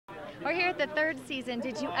We're here at the third season.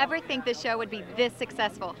 Did you ever think the show would be this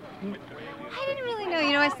successful? I didn't really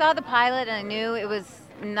know. I saw the pilot and I knew it was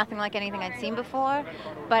nothing like anything I'd seen before,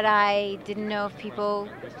 but I didn't know if people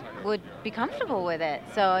would be comfortable with it.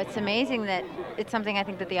 So it's amazing that it's something I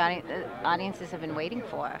think that the audiences have been waiting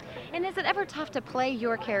for. And is it ever tough to play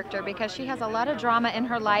your character because she has a lot of drama in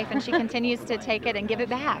her life and she continues to take it and give it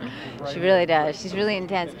back? She really does. She's really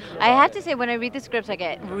intense. I have to say, when I read the scripts, I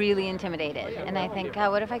get really intimidated. And I think,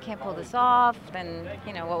 God, what if I can't pull this off? Then,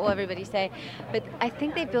 what will everybody say? But I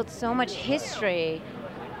think they built so much history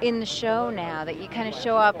in the show now that you kind of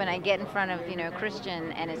show up and I get in front of,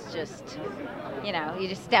 Christian, and it's just, you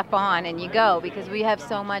just step on and you go, because we have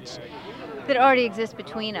so much that already exists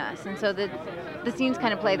between us. And so the scenes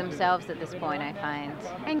kind of play themselves at this point, I find.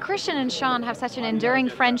 And Christian and Sean have such an enduring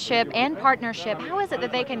friendship and partnership. How is it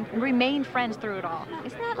that they can remain friends through it all?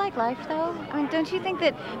 Isn't that like life, though? I mean, don't you think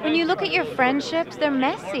that when you look at your friendships, they're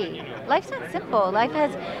messy? Life's not simple. Life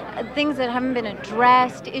has things that haven't been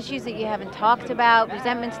addressed, issues that you haven't talked about,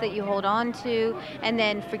 resentments that you hold on to, and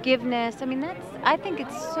then forgiveness. I mean, I think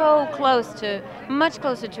it's so much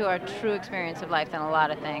closer to our true experience of life than a lot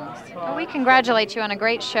of things. Well, we congratulate you on a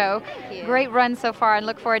great show. Thank you. Great run so far, and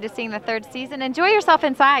look forward to seeing the third season. Enjoy yourself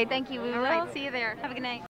inside. Thank you. We All will. right, see you there. Have a good night.